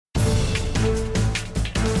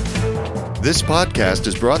This podcast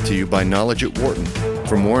is brought to you by Knowledge at Wharton.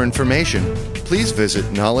 For more information, please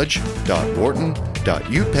visit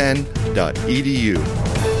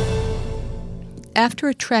knowledge.wharton.upenn.edu. After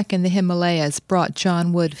a trek in the Himalayas brought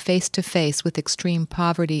John Wood face to face with extreme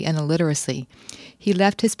poverty and illiteracy, he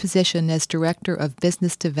left his position as Director of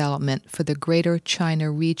Business Development for the Greater China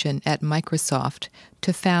region at Microsoft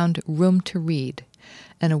to found Room to Read,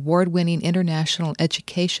 an award-winning international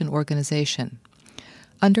education organization.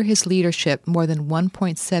 Under his leadership, more than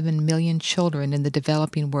 1.7 million children in the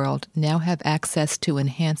developing world now have access to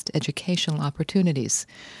enhanced educational opportunities.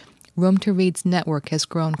 Room to Read's network has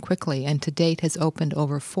grown quickly and to date has opened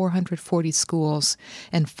over 440 schools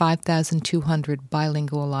and 5,200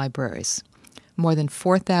 bilingual libraries. More than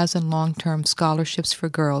 4,000 long-term scholarships for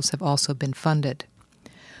girls have also been funded.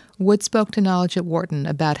 Wood spoke to Knowledge at Wharton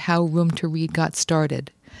about how Room to Read got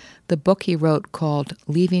started, the book he wrote called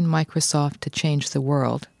Leaving Microsoft to Change the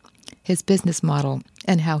World, his business model,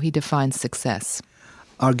 and how he defines success.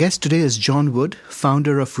 Our guest today is John Wood,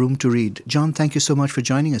 founder of Room to Read. John, thank you so much for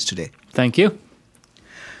joining us today. Thank you.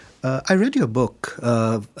 I read your book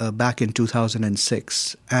back in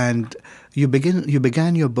 2006, and you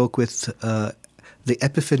began your book with the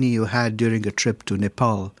epiphany you had during a trip to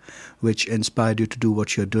Nepal, which inspired you to do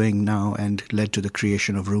what you're doing now and led to the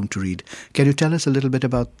creation of Room to Read. Can you tell us a little bit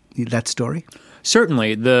about that story?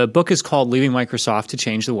 Certainly. The book is called Leaving Microsoft to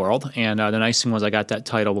Change the World, and the nice thing was I got that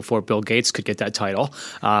title before Bill Gates could get that title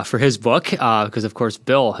for his book, because, of course,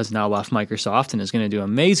 Bill has now left Microsoft and is going to do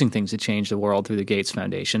amazing things to change the world through the Gates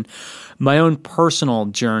Foundation. My own personal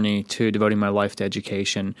journey to devoting my life to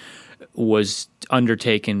education was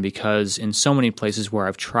undertaken because in so many places where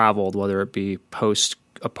I've traveled, whether it be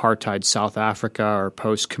post-apartheid South Africa or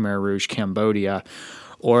post-Khmer Rouge Cambodia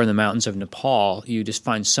or in the mountains of Nepal, you just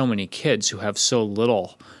find so many kids who have so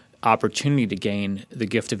little opportunity to gain the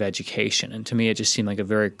gift of education. And to me, it just seemed like a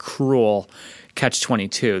very cruel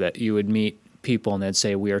catch-22 that you would meet people and they'd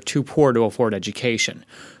say, we are too poor to afford education.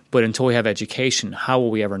 But until we have education, how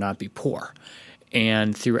will we ever not be poor?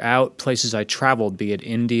 And throughout places I traveled, be it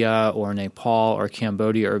India or Nepal or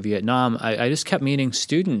Cambodia or Vietnam, I just kept meeting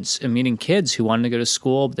students and meeting kids who wanted to go to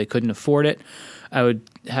school, but they couldn't afford it. I would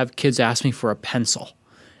have kids ask me for a pencil.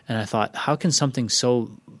 And I thought, how can something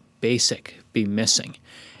so basic be missing?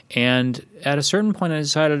 And at a certain point, I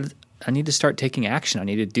decided I need to start taking action. I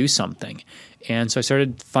need to do something. And so I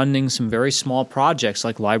started funding some very small projects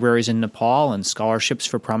like libraries in Nepal and scholarships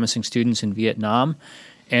for promising students in Vietnam,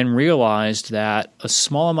 and realized that a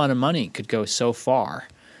small amount of money could go so far.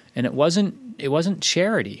 And it wasn't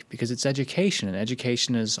charity, because it's education. And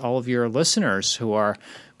education, as all of your listeners who are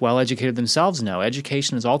well-educated themselves know,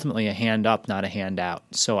 education is ultimately a hand up, not a handout.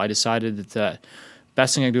 So I decided that the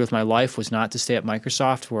best thing I could do with my life was not to stay at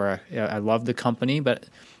Microsoft, where I loved the company, but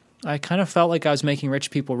I kind of felt like I was making rich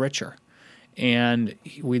people richer. And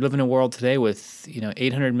we live in a world today with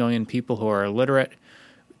 800 million people who are illiterate.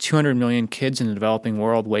 200 million kids in the developing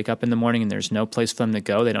world wake up in the morning and there's no place for them to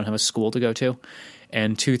go. They don't have a school to go to.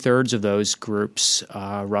 And 2/3 of those groups,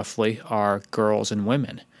 roughly, are girls and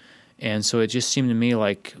women. And so it just seemed to me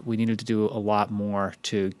like we needed to do a lot more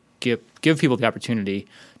to give people the opportunity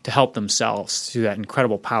to help themselves through that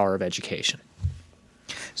incredible power of education.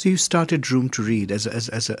 So you started Room to Read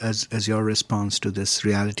as your response to this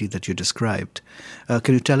reality that you described.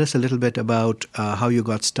 Can you tell us a little bit about how you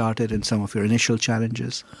got started and some of your initial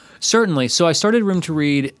challenges? Certainly. So I started Room to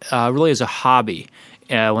Read really as a hobby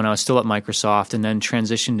when I was still at Microsoft, and then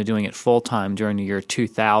transitioned to doing it full-time during the year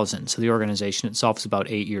 2000. So the organization itself is about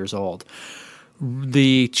 8 years old.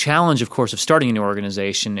 The challenge, of course, of starting a new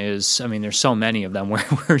organization is, there's so many of them.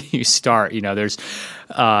 Where do you start? There's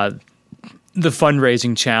the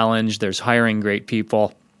fundraising challenge, there's hiring great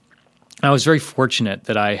people. I was very fortunate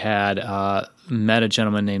that I had met a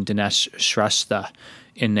gentleman named Dinesh Shrestha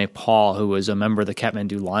in Nepal, who was a member of the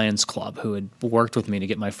Kathmandu Lions Club, who had worked with me to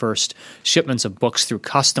get my first shipments of books through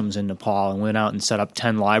customs in Nepal, and went out and set up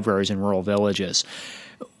 10 libraries in rural villages.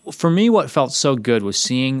 For me, what felt so good was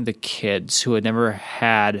seeing the kids who had never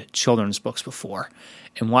had children's books before,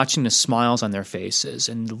 and watching the smiles on their faces,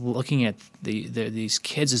 and looking at these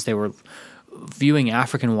kids as they were viewing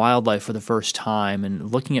African wildlife for the first time,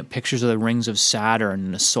 and looking at pictures of the rings of Saturn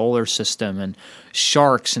and the solar system and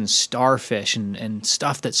sharks and starfish and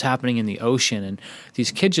stuff that's happening in the ocean. And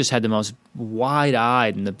these kids just had the most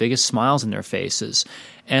wide-eyed and the biggest smiles in their faces.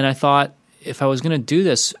 And I thought, if I was going to do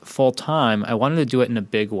this full-time, I wanted to do it in a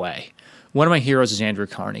big way. One of my heroes is Andrew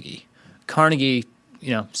Carnegie. Carnegie,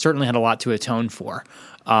 certainly had a lot to atone for.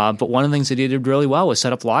 But one of the things that he did really well was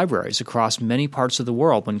set up libraries across many parts of the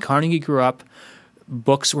world. When Carnegie grew up,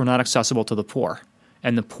 books were not accessible to the poor.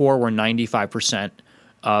 and the poor were 95%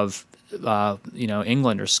 of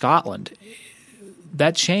England or Scotland.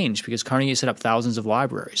 That changed because Carnegie set up thousands of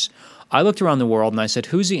libraries. I looked around the world and I said,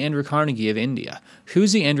 who's the Andrew Carnegie of India?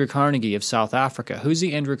 Who's the Andrew Carnegie of South Africa? Who's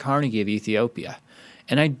the Andrew Carnegie of Ethiopia?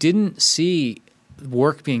 And I didn't see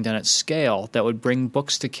work being done at scale that would bring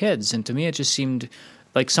books to kids. And to me, it just seemed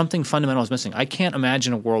like something fundamental is missing. I can't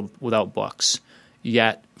imagine a world without books.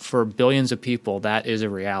 Yet, for billions of people, that is a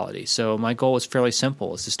reality. So my goal is fairly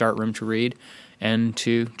simple, is to start Room to Read and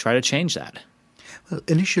to try to change that. Well,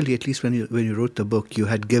 initially, at least when you wrote the book, you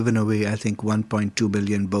had given away, I think, 1.2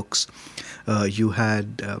 billion books. You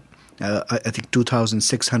had, I think,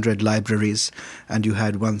 2,600 libraries, and you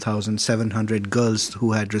had 1,700 girls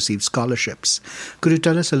who had received scholarships. Could you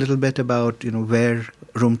tell us a little bit about, where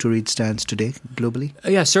Room to Read stands today globally?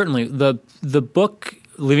 Yeah, certainly. The book,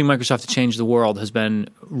 Leaving Microsoft to Change the World, has been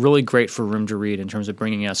really great for Room to Read in terms of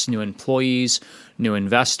bringing us new employees, new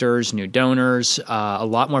investors, new donors, a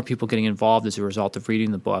lot more people getting involved as a result of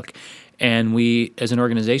reading the book. And we, as an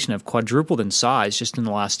organization, have quadrupled in size just in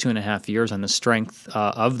the last 2.5 years on the strength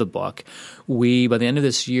of the book. By the end of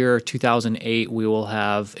this year, 2008, we will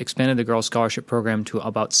have expanded the Girls Scholarship Program to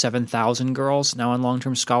about 7,000 girls now on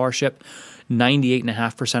long-term scholarship.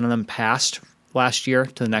 98.5% of them passed last year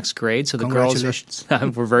to the next grade. So the girls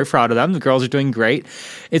we're very proud of them. The girls are doing great.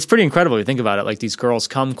 It's pretty incredible if you think about it. Like, these girls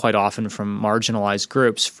come quite often from marginalized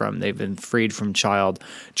groups. They've been freed from child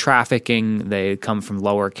trafficking. They come from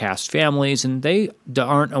lower caste families, and they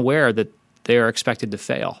aren't aware that they are expected to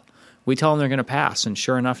fail. We tell them they're going to pass, and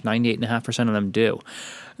sure enough, 98.5% of them do.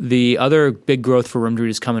 The other big growth for Room to Read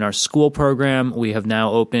has come in our school program. We have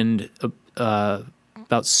now opened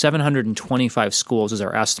about 725 schools, is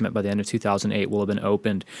our estimate, by the end of 2008 will have been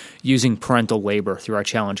opened using parental labor through our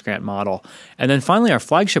Challenge Grant model. And then finally, our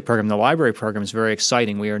flagship program, the library program, is very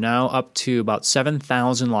exciting. We are now up to about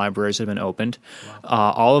 7,000 libraries that have been opened.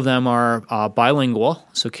 Wow. All of them are bilingual,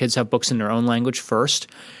 so kids have books in their own language first.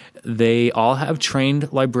 They all have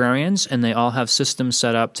trained librarians, and they all have systems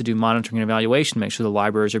set up to do monitoring and evaluation, make sure the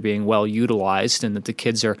libraries are being well utilized and that the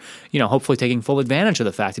kids are, hopefully taking full advantage of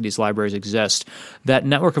the fact that these libraries exist. That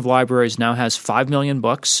network of libraries now has 5 million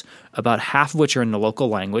books, about half of which are in the local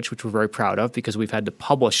language, which we're very proud of because we've had to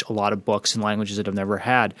publish a lot of books in languages that have never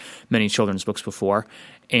had many children's books before.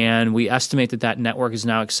 And we estimate that network is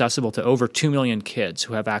now accessible to over 2 million kids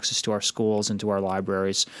who have access to our schools and to our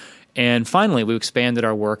libraries. And finally, we expanded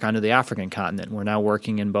our work onto the African continent. We're now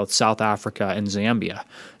working in both South Africa and Zambia,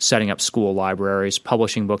 setting up school libraries,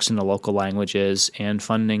 publishing books in the local languages, and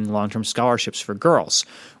funding long-term scholarships for girls,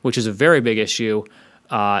 which is a very big issue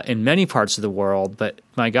in many parts of the world. But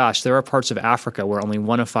my gosh, there are parts of Africa where only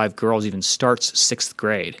 1 of 5 girls even starts 6th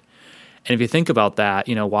grade. And if you think about that,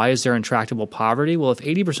 why is there intractable poverty? Well, if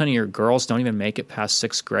 80% of your girls don't even make it past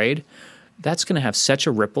 6th grade, that's going to have such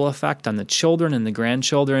a ripple effect on the children and the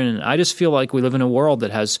grandchildren. And I just feel like we live in a world that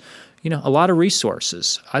has, a lot of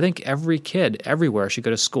resources. I think every kid everywhere should go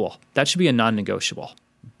to school. That should be a non-negotiable.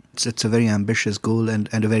 It's a very ambitious goal and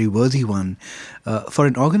a very worthy one. For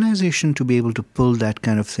an organization to be able to pull that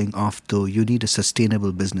kind of thing off, though, you need a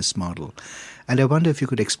sustainable business model. And I wonder if you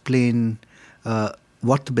could explain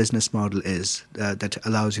what the business model is that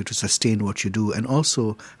allows you to sustain what you do, and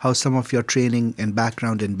also how some of your training and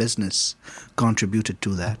background in business contributed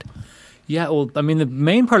to that. Yeah, well, the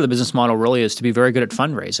main part of the business model really is to be very good at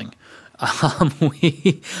fundraising. I'm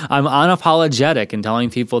unapologetic in telling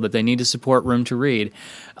people that they need to support Room to Read,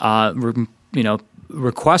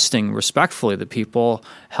 requesting respectfully that people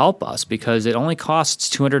help us because it only costs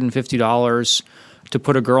 $250 to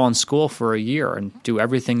put a girl in school for a year and do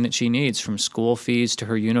everything that she needs, from school fees to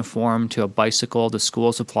her uniform to a bicycle to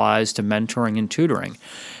school supplies to mentoring and tutoring.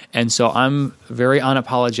 And so I'm very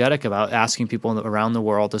unapologetic about asking people around the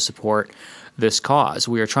world to support this cause.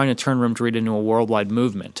 We are trying to turn Room to Read into a worldwide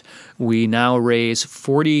movement. We now raise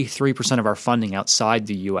 43% of our funding outside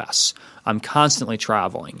the U.S. I'm constantly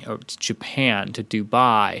traveling to Japan, to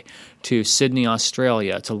Dubai, to Sydney,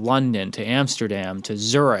 Australia, to London, to Amsterdam, to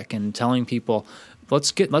Zurich, and telling people,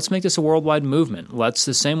 let's make this a worldwide movement.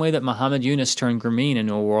 The same way that Muhammad Yunus turned Grameen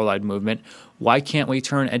into a worldwide movement, why can't we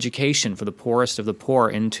turn education for the poorest of the poor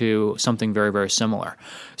into something very, very similar?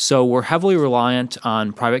 So we're heavily reliant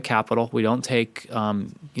on private capital. We don't take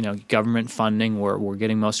government funding. We're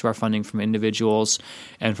getting most of our funding from individuals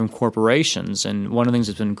and from corporations. And one of the things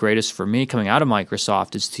that's been greatest for me coming out of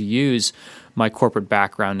Microsoft is to use my corporate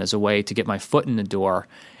background as a way to get my foot in the door.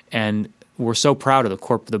 And we're so proud of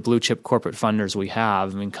the blue chip corporate funders we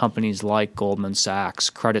have. Companies like Goldman Sachs,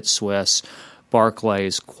 Credit Suisse,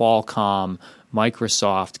 Barclays, Qualcomm,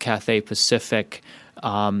 Microsoft, Cathay Pacific,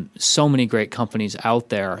 So many great companies out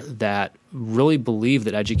there that really believe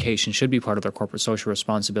that education should be part of their corporate social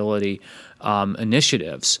responsibility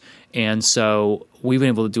initiatives. And so we've been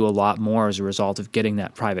able to do a lot more as a result of getting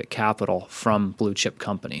that private capital from blue chip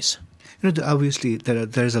companies. Obviously, there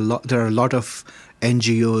are a lot of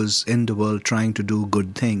NGOs in the world trying to do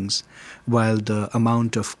good things, while the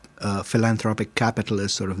amount of philanthropic capital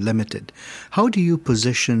is sort of limited. How do you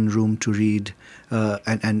position Room to Read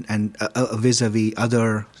and vis-a-vis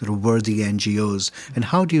other sort of worthy NGOs, and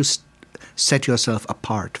how do you set yourself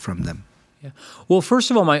apart from them? Yeah. Well,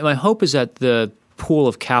 first of all, my hope is that the pool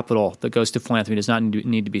of capital that goes to philanthropy does not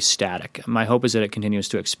need to be static. My hope is that it continues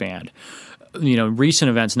to expand. Recent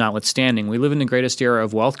events notwithstanding, we live in the greatest era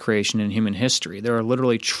of wealth creation in human history. There are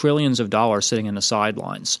literally trillions of dollars sitting in the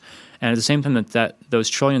sidelines. And at the same time that those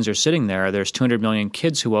trillions are sitting there, there's 200 million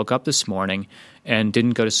kids who woke up this morning and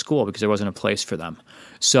didn't go to school because there wasn't a place for them.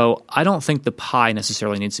 So I don't think the pie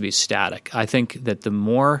necessarily needs to be static. I think that the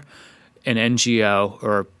more an NGO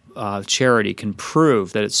or charity can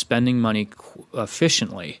prove that it's spending money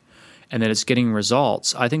efficiently and that it's getting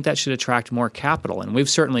results, I think that should attract more capital. And we've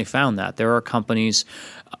certainly found that. There are companies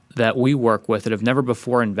that we work with that have never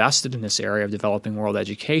before invested in this area of developing world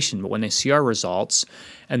education. But when they see our results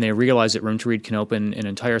and they realize that Room to Read can open an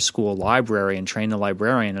entire school library and train the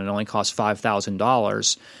librarian, and it only costs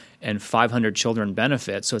 $5,000 and 500 children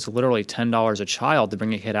benefit, so it's literally $10 a child to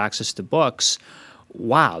bring a kid access to books,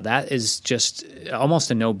 wow, that is just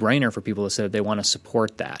almost a no-brainer for people to say that they want to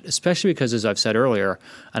support that, especially because, as I've said earlier,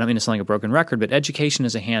 I don't mean to sound like a broken record, but education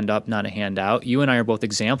is a hand up, not a handout. You and I are both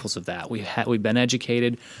examples of that. We've been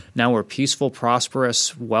educated. Now we're peaceful,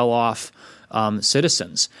 prosperous, well-off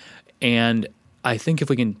citizens. And I think if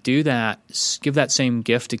we can do that, give that same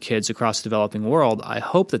gift to kids across the developing world, I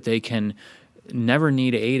hope that they can never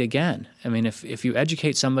need aid again. I mean, if you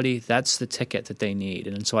educate somebody, that's the ticket that they need.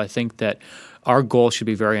 And so I think that our goal should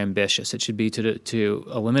be very ambitious. It should be to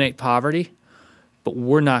eliminate poverty, but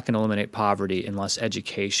we're not going to eliminate poverty unless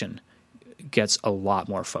education gets a lot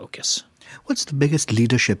more focus. What's the biggest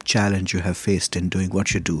leadership challenge you have faced in doing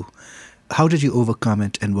what you do? How did you overcome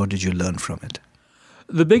it, and what did you learn from it?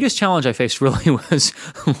 The biggest challenge I faced really was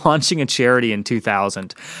launching a charity in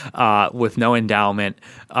 2000 with no endowment.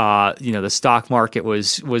 The stock market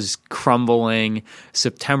was crumbling.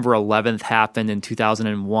 September 11th happened in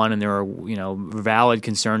 2001, and there were valid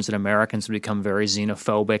concerns that Americans would become very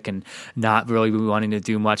xenophobic and not really wanting to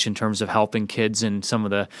do much in terms of helping kids in some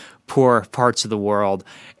of the poor parts of the world.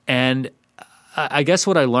 And I guess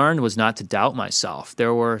what I learned was not to doubt myself.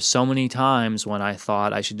 There were so many times when I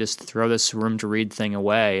thought I should just throw this Room to Read thing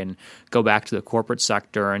away and go back to the corporate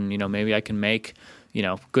sector, and maybe I can make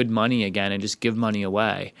good money again and just give money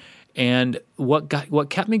away. And what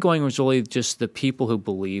kept me going was really just the people who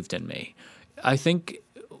believed in me. I think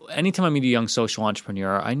anytime I meet a young social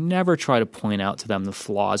entrepreneur, I never try to point out to them the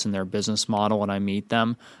flaws in their business model when I meet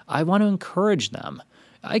them. I want to encourage them.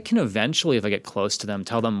 I can eventually, if I get close to them,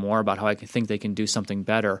 tell them more about how I think they can do something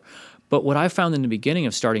better. But what I found in the beginning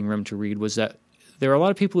of starting Room to Read was that there were a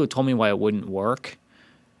lot of people who told me why it wouldn't work.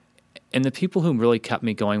 And the people who really kept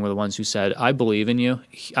me going were the ones who said, I believe in you.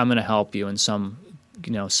 I'm going to help you in some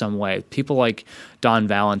way. People like Don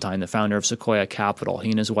Valentine, the founder of Sequoia Capital, he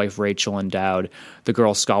and his wife Rachel endowed the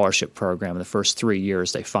Girls Scholarship Program. The first 3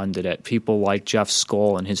 years they funded it. People like Jeff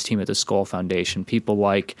Skoll and his team at the Skoll Foundation. People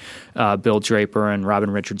like Bill Draper and Robin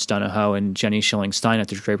Richards Donahoe and Jenny Schilling Stein at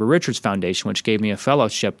the Draper Richards Foundation, which gave me a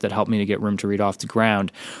fellowship that helped me to get Room to Read off the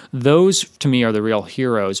ground. Those, to me, are the real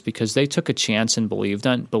heroes because they took a chance and believed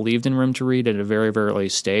in Room to Read at a very, very early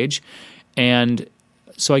stage. And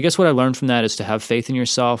so I guess what I learned from that is to have faith in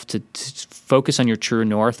yourself, to focus on your true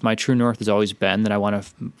north. My true north has always been that I want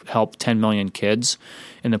to help 10 million kids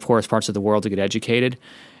in the poorest parts of the world to get educated.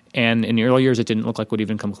 And in the early years, it didn't look like we'd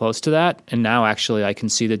even come close to that. And now, actually, I can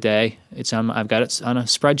see the day. I've got it on a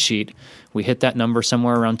spreadsheet. We hit that number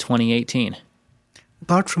somewhere around 2018.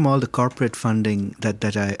 Apart from all the corporate funding that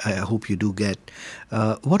I hope you do get,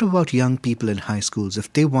 what about young people in high schools?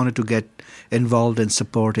 If they wanted to get involved in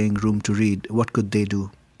supporting Room to Read, what could they do?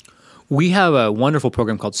 We have a wonderful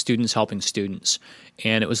program called Students Helping Students,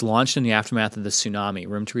 and it was launched in the aftermath of the tsunami.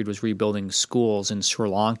 Room to Read was rebuilding schools in Sri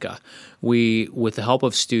Lanka. We, with the help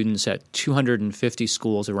of students at 250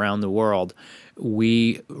 schools around the world,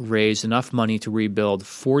 we raised enough money to rebuild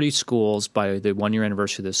 40 schools by the 1-year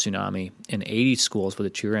anniversary of the tsunami and 80 schools by the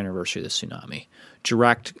 2-year anniversary of the tsunami.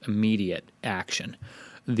 Direct, immediate action.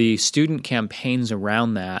 the student campaigns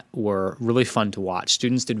around that were really fun to watch.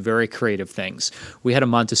 Students did very creative things. We had a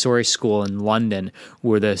Montessori school in London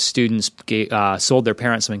where the students sold their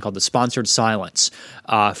parents something called the sponsored silence.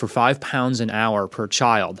 For £5 an hour per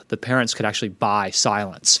child, the parents could actually buy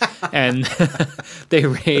silence. And they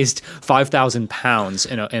raised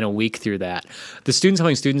 £5,000 in a week through that. The Students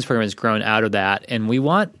Helping Students program has grown out of that, and we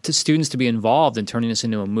want the students to be involved in turning this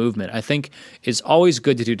into a movement. I think it's always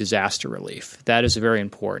good to do disaster relief. That is very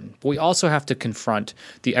important. But we also have to confront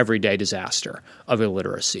the everyday disaster of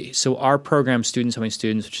illiteracy. So our program, Students Helping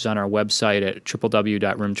Students, which is on our website at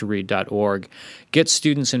www.roomtoread.org, gets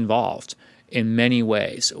students involved in many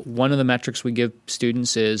ways. One of the metrics we give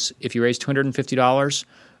students is if you raise $250,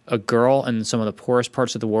 a girl in some of the poorest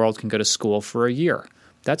parts of the world can go to school for a year.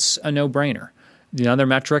 That's a no-brainer. The other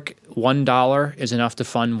metric, $1 is enough to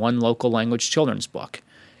fund one local language children's book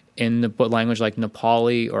in the language like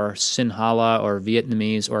Nepali or Sinhala or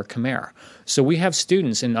Vietnamese or Khmer. So we have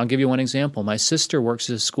students, and I'll give you one example. My sister works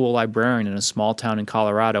as a school librarian in a small town in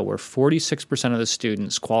Colorado where 46% of the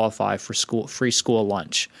students qualify for free school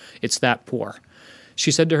lunch. It's that poor.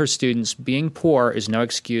 She said to her students, being poor is no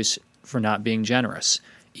excuse for not being generous.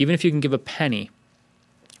 Even if you can give a penny,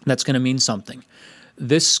 that's going to mean something.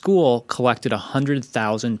 This school collected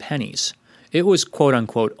 100,000 pennies. It was, quote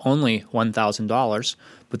unquote, only $1,000,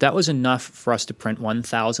 but that was enough for us to print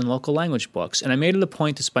 1,000 local language books. And I made it a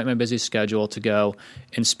point, despite my busy schedule, to go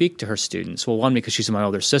and speak to her students. Well, one, because she's my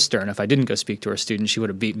older sister, and if I didn't go speak to her students, she would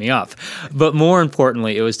have beat me up. But more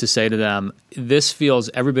importantly, it was to say to them, this feels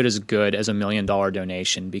every bit as good as $1 million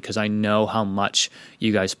donation because I know how much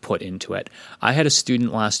you guys put into it. I had a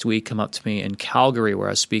student last week come up to me in Calgary where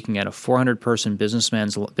I was speaking at a 400-person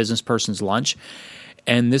business person's lunch,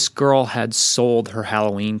 and this girl had sold her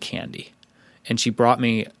Halloween candy. And she brought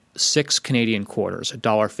me 6 Canadian quarters,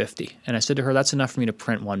 $1.50. And I said to her, that's enough for me to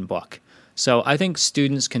print one book. So I think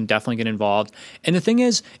students can definitely get involved. And the thing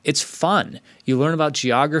is, it's fun. You learn about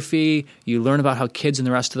geography. You learn about how kids in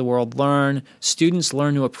the rest of the world learn. Students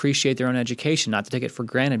learn to appreciate their own education, not to take it for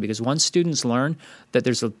granted. Because once students learn that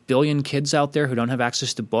there's 1 billion kids out there who don't have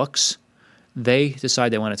access to books, they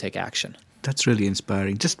decide they want to take action. That's really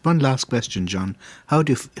inspiring. Just one last question, John. How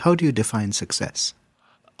do you define success?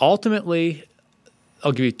 Ultimately,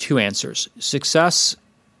 I'll give you 2 answers. Success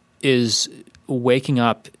is waking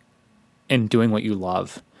up and doing what you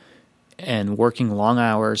love and working long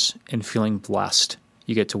hours and feeling blessed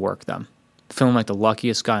you get to work them. Feeling like the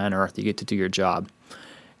luckiest guy on earth, you get to do your job.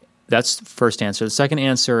 That's the first answer. The second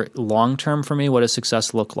answer, long-term for me, what does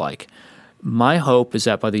success look like? My hope is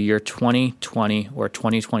that by the year 2020 or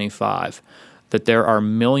 2025, that there are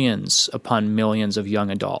millions upon millions of young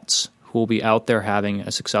adults who will be out there having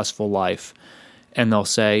a successful life, and they'll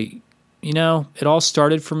say, you know, it all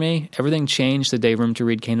started for me. Everything changed the day Room to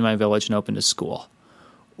Read came to my village and opened a school.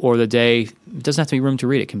 Or the day, it doesn't have to be Room to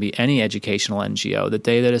Read, it can be any educational NGO. The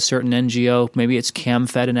day that a certain NGO, maybe it's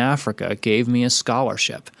CamFed in Africa, gave me a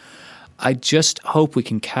scholarship. I just hope we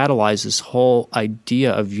can catalyze this whole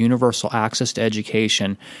idea of universal access to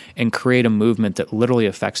education and create a movement that literally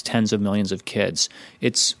affects tens of millions of kids.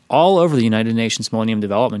 It's all over the United Nations Millennium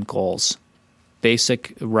Development Goals.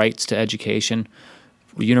 Basic rights to education,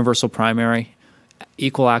 universal primary,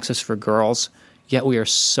 equal access for girls. Yet we are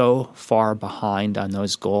so far behind on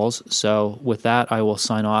those goals. So with that, I will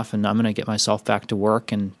sign off, and I'm going to get myself back to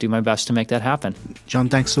work and do my best to make that happen. John,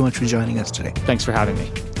 thanks so much for joining us today. Thanks for having me.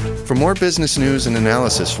 For more business news and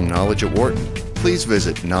analysis from Knowledge at Wharton, please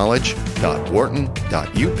visit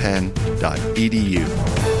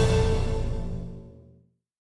knowledge.wharton.upenn.edu.